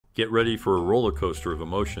Get ready for a roller coaster of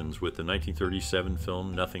emotions with the 1937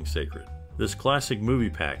 film Nothing Sacred. This classic movie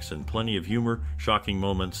packs in plenty of humor, shocking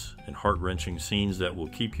moments, and heart-wrenching scenes that will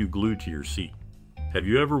keep you glued to your seat. Have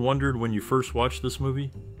you ever wondered when you first watched this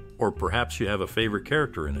movie? Or perhaps you have a favorite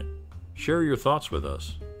character in it? Share your thoughts with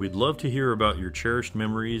us. We'd love to hear about your cherished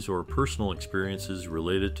memories or personal experiences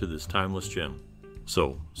related to this timeless gem.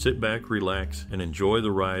 So, sit back, relax, and enjoy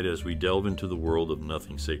the ride as we delve into the world of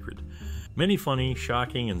Nothing Sacred. Many funny,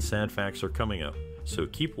 shocking, and sad facts are coming up, so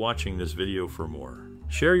keep watching this video for more.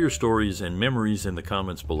 Share your stories and memories in the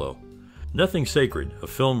comments below. Nothing Sacred, a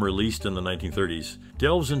film released in the 1930s,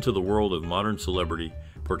 delves into the world of modern celebrity,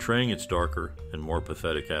 portraying its darker and more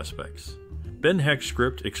pathetic aspects. Ben Hecht's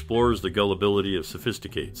script explores the gullibility of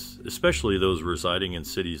sophisticates, especially those residing in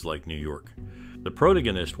cities like New York. The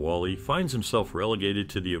protagonist, Wally, finds himself relegated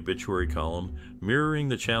to the obituary column, mirroring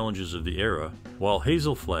the challenges of the era, while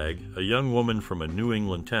Hazel Flagg, a young woman from a New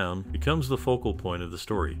England town, becomes the focal point of the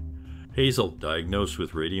story. Hazel, diagnosed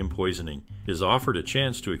with radium poisoning, is offered a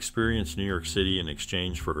chance to experience New York City in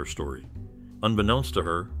exchange for her story. Unbeknownst to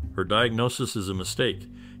her, her diagnosis is a mistake,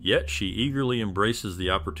 yet she eagerly embraces the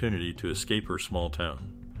opportunity to escape her small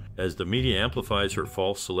town. As the media amplifies her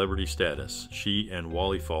false celebrity status, she and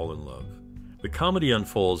Wally fall in love. The comedy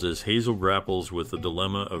unfolds as Hazel grapples with the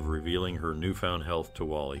dilemma of revealing her newfound health to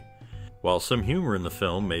Wally. While some humor in the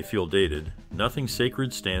film may feel dated, Nothing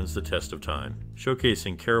Sacred stands the test of time,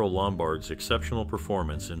 showcasing Carole Lombard's exceptional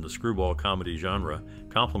performance in the screwball comedy genre,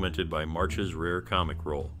 complemented by March's rare comic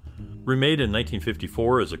role. Remade in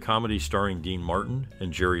 1954 as a comedy starring Dean Martin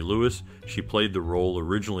and Jerry Lewis, she played the role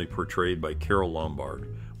originally portrayed by Carole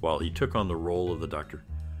Lombard, while he took on the role of the Doctor.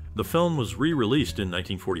 The film was re-released in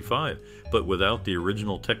 1945, but without the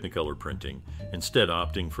original Technicolor printing, instead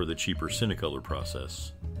opting for the cheaper Cinecolor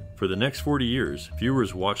process. For the next 40 years,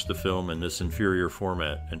 viewers watched the film in this inferior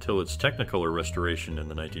format until its Technicolor restoration in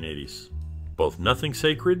the 1980s. Both Nothing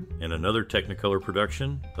Sacred and another Technicolor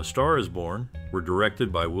production, A Star is Born, were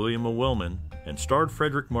directed by William O. Wellman and starred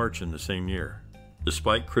Fredric March in the same year.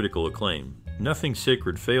 Despite critical acclaim, Nothing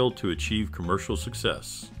Sacred failed to achieve commercial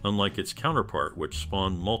success, unlike its counterpart, which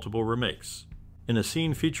spawned multiple remakes. In a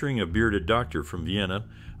scene featuring a bearded doctor from Vienna,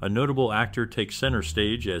 a notable actor takes center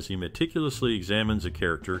stage as he meticulously examines a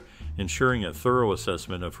character, ensuring a thorough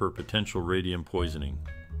assessment of her potential radium poisoning.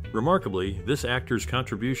 Remarkably, this actor's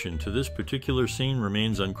contribution to this particular scene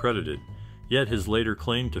remains uncredited, yet his later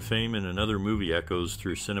claim to fame in another movie echoes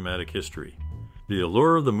through cinematic history. The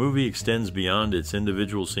allure of the movie extends beyond its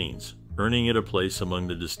individual scenes, earning it a place among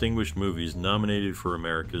the distinguished movies nominated for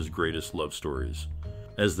America's greatest love stories.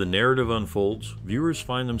 As the narrative unfolds, viewers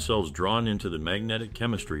find themselves drawn into the magnetic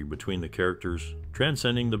chemistry between the characters,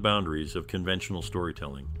 transcending the boundaries of conventional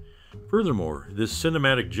storytelling. Furthermore, this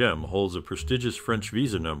cinematic gem holds a prestigious French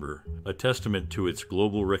visa number, a testament to its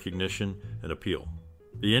global recognition and appeal.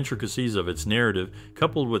 The intricacies of its narrative,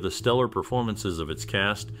 coupled with the stellar performances of its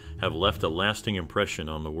cast, have left a lasting impression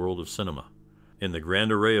on the world of cinema. In the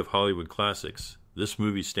grand array of Hollywood classics, this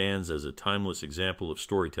movie stands as a timeless example of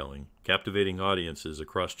storytelling, captivating audiences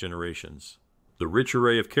across generations. The rich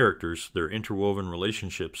array of characters, their interwoven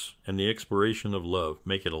relationships, and the exploration of love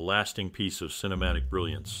make it a lasting piece of cinematic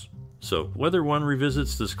brilliance. So, whether one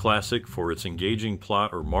revisits this classic for its engaging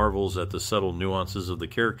plot or marvels at the subtle nuances of the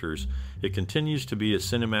characters, it continues to be a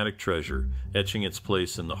cinematic treasure, etching its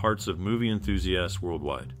place in the hearts of movie enthusiasts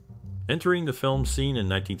worldwide. Entering the film scene in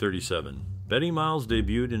 1937, Betty Miles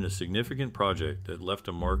debuted in a significant project that left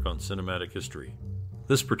a mark on cinematic history.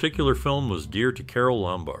 This particular film was dear to Carole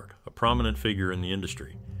Lombard, a prominent figure in the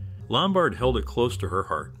industry. Lombard held it close to her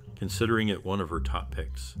heart, considering it one of her top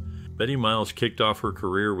picks. Betty Miles kicked off her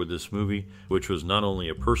career with this movie, which was not only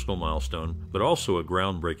a personal milestone, but also a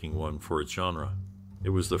groundbreaking one for its genre. It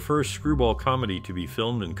was the first screwball comedy to be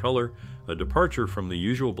filmed in color, a departure from the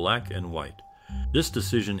usual black and white. This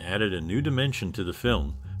decision added a new dimension to the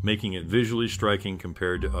film, making it visually striking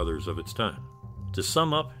compared to others of its time. To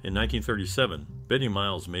sum up, in 1937, Betty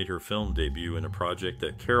Miles made her film debut in a project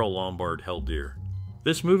that Carole Lombard held dear.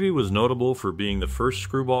 This movie was notable for being the first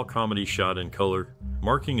screwball comedy shot in color,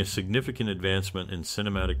 marking a significant advancement in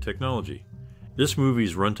cinematic technology. This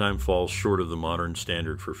movie's runtime falls short of the modern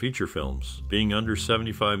standard for feature films, being under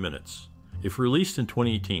 75 minutes. If released in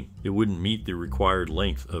 2018, it wouldn't meet the required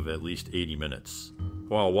length of at least 80 minutes.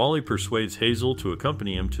 While Wally persuades Hazel to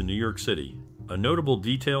accompany him to New York City, a notable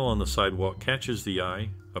detail on the sidewalk catches the eye.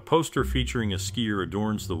 A poster featuring a skier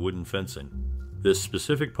adorns the wooden fencing. This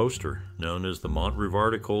specific poster, known as the Mont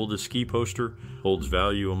Rivard Col de Ski poster, holds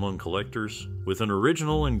value among collectors, with an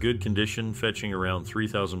original in good condition fetching around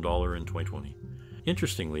 $3,000 in 2020.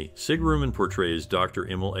 Interestingly, Ruman portrays Dr.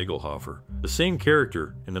 Emil Eggelhoffer, the same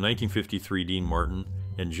character in the 1953 Dean Martin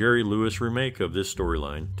and Jerry Lewis remake of this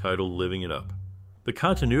storyline, titled Living It Up. The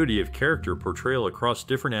continuity of character portrayal across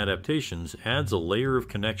different adaptations adds a layer of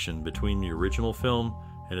connection between the original film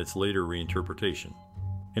and its later reinterpretation.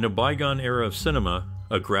 In a bygone era of cinema,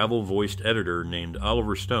 a gravel-voiced editor named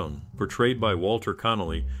Oliver Stone, portrayed by Walter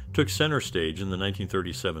Connolly, took center stage in the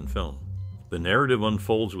 1937 film. The narrative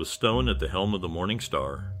unfolds with Stone at the helm of the Morning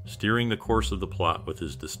Star, steering the course of the plot with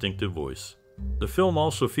his distinctive voice. The film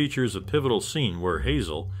also features a pivotal scene where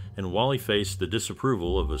Hazel and Wally face the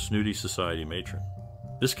disapproval of a snooty society matron.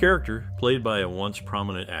 This character, played by a once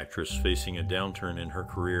prominent actress facing a downturn in her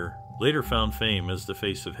career, later found fame as the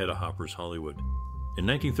face of Hedda Hollywood. In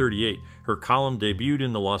 1938, her column debuted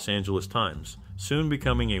in the Los Angeles Times, soon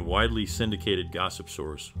becoming a widely syndicated gossip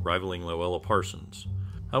source, rivaling Louella Parsons.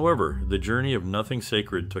 However, the journey of Nothing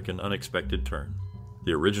Sacred took an unexpected turn.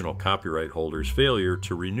 The original copyright holder's failure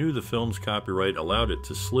to renew the film's copyright allowed it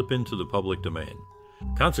to slip into the public domain.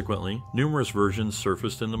 Consequently, numerous versions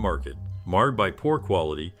surfaced in the market, marred by poor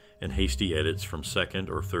quality and hasty edits from second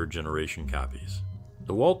or third generation copies.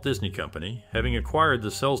 The Walt Disney Company, having acquired the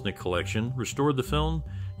Selznick collection, restored the film,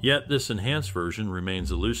 yet this enhanced version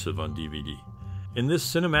remains elusive on DVD. In this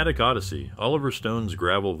cinematic odyssey, Oliver Stone's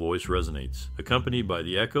gravel voice resonates, accompanied by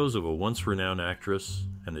the echoes of a once renowned actress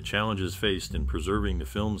and the challenges faced in preserving the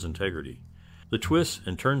film's integrity. The twists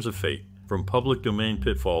and turns of fate, from public domain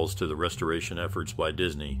pitfalls to the restoration efforts by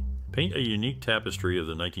Disney, paint a unique tapestry of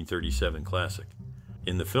the 1937 classic.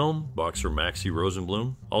 In the film, boxer Maxie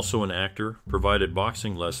Rosenbloom, also an actor, provided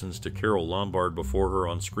boxing lessons to Carole Lombard before her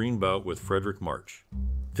on-screen bout with Fredric March.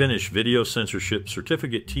 Finnish Video Censorship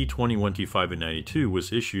Certificate T21T592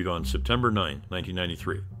 was issued on September 9,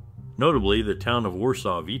 1993. Notably, the town of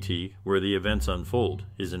Warsaw, VT, where the events unfold,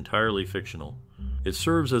 is entirely fictional. It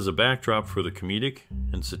serves as a backdrop for the comedic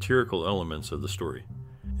and satirical elements of the story.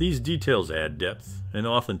 These details add depth and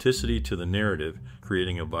authenticity to the narrative,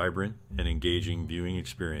 creating a vibrant and engaging viewing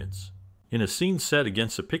experience. In a scene set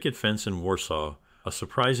against a picket fence in Warsaw, a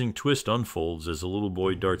surprising twist unfolds as a little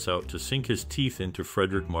boy darts out to sink his teeth into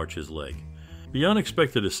Fredric March's leg. The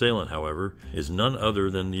unexpected assailant, however, is none other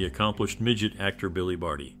than the accomplished midget actor Billy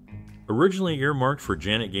Barty. Originally earmarked for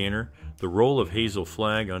Janet Gaynor, the role of Hazel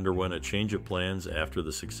Flagg underwent a change of plans after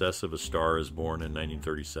the success of A Star is Born in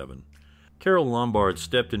 1937. Carole Lombard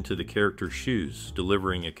stepped into the character's shoes,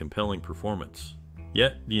 delivering a compelling performance.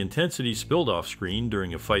 Yet, the intensity spilled off-screen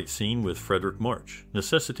during a fight scene with Fredric March,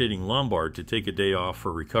 necessitating Lombard to take a day off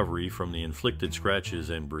for recovery from the inflicted scratches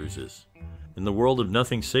and bruises. In the world of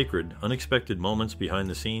Nothing Sacred, unexpected moments behind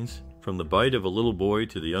the scenes, from the bite of a little boy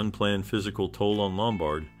to the unplanned physical toll on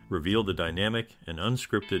Lombard, reveal the dynamic and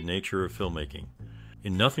unscripted nature of filmmaking.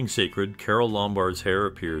 In Nothing Sacred, Carole Lombard's hair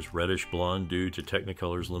appears reddish blonde due to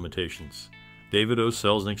Technicolor's limitations. David O.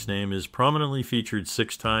 Selznick's name is prominently featured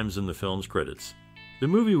 6 times in the film's credits. The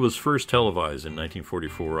movie was first televised in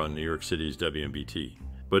 1944 on New York City's WNBT,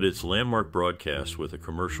 but its landmark broadcast with a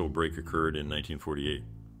commercial break occurred in 1948.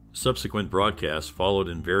 Subsequent broadcasts followed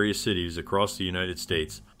in various cities across the United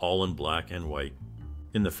States, all in black and white.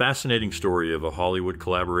 In the fascinating story of a Hollywood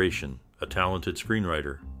collaboration, a talented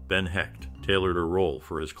screenwriter, Ben Hecht, tailored a role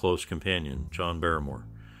for his close companion, John Barrymore.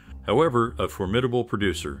 However, a formidable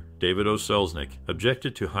producer, David O. Selznick,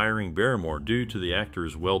 objected to hiring Barrymore due to the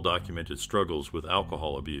actor's well-documented struggles with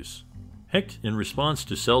alcohol abuse. Hecht, in response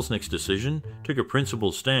to Selznick's decision, took a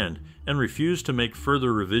principled stand and refused to make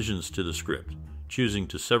further revisions to the script, choosing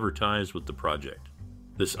to sever ties with the project.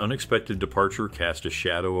 This unexpected departure cast a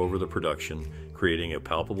shadow over the production, creating a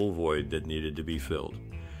palpable void that needed to be filled.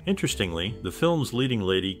 Interestingly, the film's leading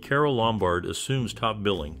lady, Carole Lombard, assumes top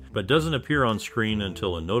billing, but doesn't appear on screen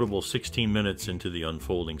until a notable 16 minutes into the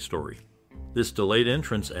unfolding story. This delayed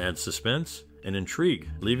entrance adds suspense and intrigue,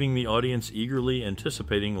 leaving the audience eagerly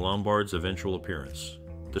anticipating Lombard's eventual appearance.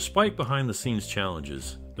 Despite behind-the-scenes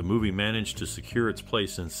challenges, the movie managed to secure its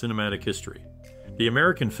place in cinematic history. The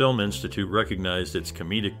American Film Institute recognized its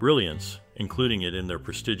comedic brilliance, including it in their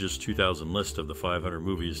prestigious 2000 list of the 500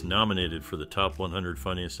 movies nominated for the top 100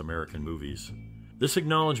 funniest American movies. This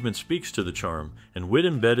acknowledgement speaks to the charm and wit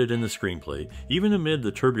embedded in the screenplay, even amid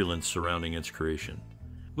the turbulence surrounding its creation.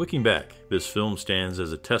 Looking back, this film stands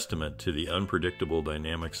as a testament to the unpredictable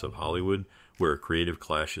dynamics of Hollywood, where creative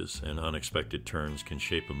clashes and unexpected turns can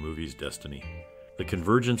shape a movie's destiny. The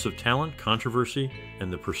convergence of talent, controversy,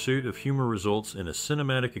 and the pursuit of humor results in a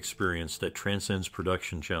cinematic experience that transcends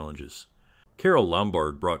production challenges. Carole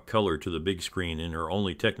Lombard brought color to the big screen in her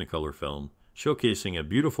only Technicolor film, showcasing a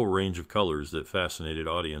beautiful range of colors that fascinated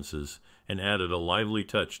audiences and added a lively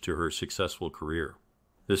touch to her successful career.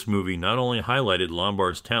 This movie not only highlighted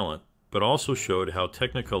Lombard's talent, but also showed how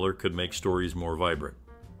Technicolor could make stories more vibrant.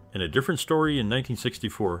 In a different story in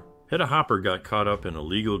 1964, Hedda Hopper got caught up in a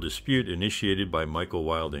legal dispute initiated by Michael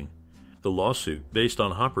Wilding. The lawsuit, based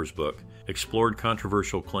on Hopper's book, explored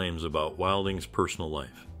controversial claims about Wilding's personal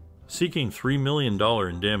life. Seeking $3 million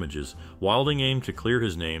in damages, Wilding aimed to clear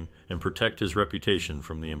his name and protect his reputation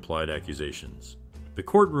from the implied accusations. The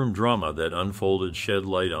courtroom drama that unfolded shed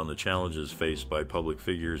light on the challenges faced by public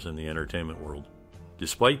figures in the entertainment world.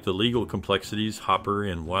 Despite the legal complexities, Hopper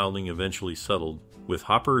and Wilding eventually settled, with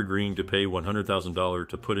Hopper agreeing to pay $100,000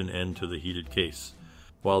 to put an end to the heated case.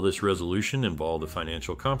 While this resolution involved a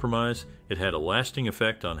financial compromise, it had a lasting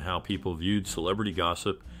effect on how people viewed celebrity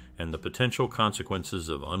gossip and the potential consequences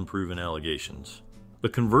of unproven allegations. The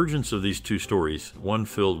convergence of these two stories, one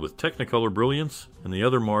filled with Technicolor brilliance and the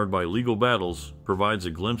other marred by legal battles, provides a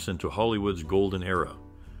glimpse into Hollywood's golden era.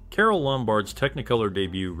 Carole Lombard's Technicolor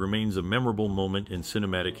debut remains a memorable moment in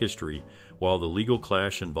cinematic history, while the legal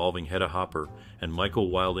clash involving Hedda Hopper and Michael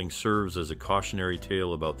Wilding serves as a cautionary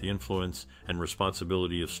tale about the influence and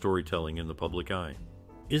responsibility of storytelling in the public eye.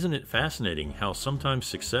 Isn't it fascinating how sometimes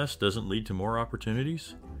success doesn't lead to more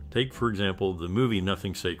opportunities? Take, for example, the movie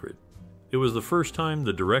Nothing Sacred. It was the first time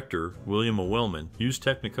the director, William O. Wellman, used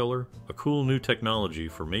Technicolor, a cool new technology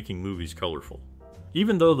for making movies colorful.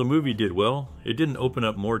 Even though the movie did well, it didn't open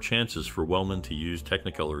up more chances for Wellman to use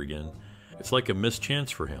Technicolor again. It's like a missed chance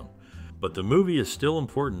for him. But the movie is still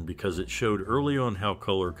important because it showed early on how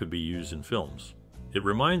color could be used in films. It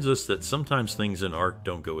reminds us that sometimes things in art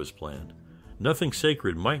don't go as planned. Nothing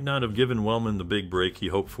Sacred might not have given Wellman the big break he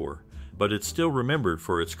hoped for, but it's still remembered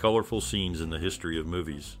for its colorful scenes in the history of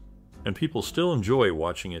movies. And people still enjoy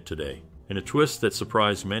watching it today. In a twist that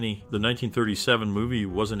surprised many, the 1937 movie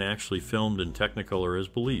wasn't actually filmed in Technicolor as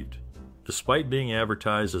believed. Despite being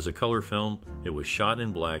advertised as a color film, it was shot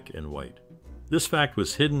in black and white. This fact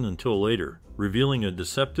was hidden until later, revealing a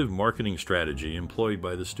deceptive marketing strategy employed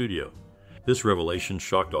by the studio. This revelation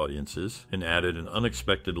shocked audiences and added an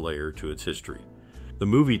unexpected layer to its history. The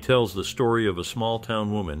movie tells the story of a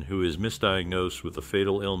small-town woman who is misdiagnosed with a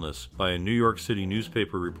fatal illness by a New York City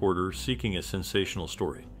newspaper reporter seeking a sensational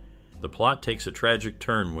story. The plot takes a tragic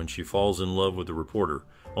turn when she falls in love with the reporter,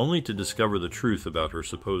 only to discover the truth about her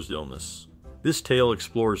supposed illness. This tale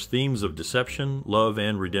explores themes of deception, love,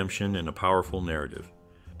 and redemption in a powerful narrative.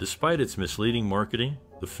 Despite its misleading marketing,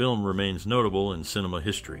 the film remains notable in cinema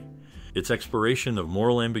history. Its exploration of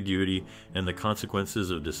moral ambiguity and the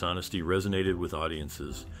consequences of dishonesty resonated with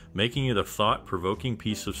audiences, making it a thought-provoking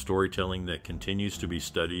piece of storytelling that continues to be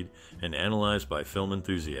studied and analyzed by film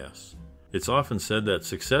enthusiasts. It's often said that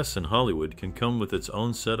success in Hollywood can come with its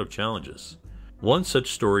own set of challenges. One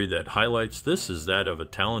such story that highlights this is that of a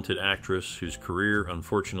talented actress whose career,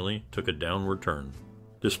 unfortunately, took a downward turn.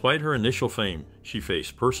 Despite her initial fame, she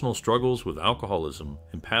faced personal struggles with alcoholism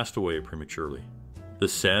and passed away prematurely.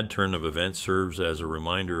 This sad turn of events serves as a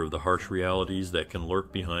reminder of the harsh realities that can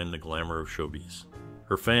lurk behind the glamour of showbiz.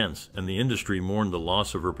 Her fans and the industry mourned the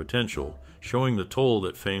loss of her potential, showing the toll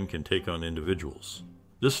that fame can take on individuals.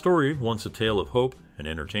 This story, once a tale of hope and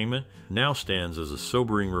entertainment, now stands as a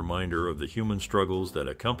sobering reminder of the human struggles that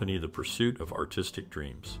accompany the pursuit of artistic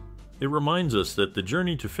dreams. It reminds us that the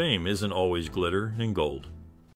journey to fame isn't always glitter and gold.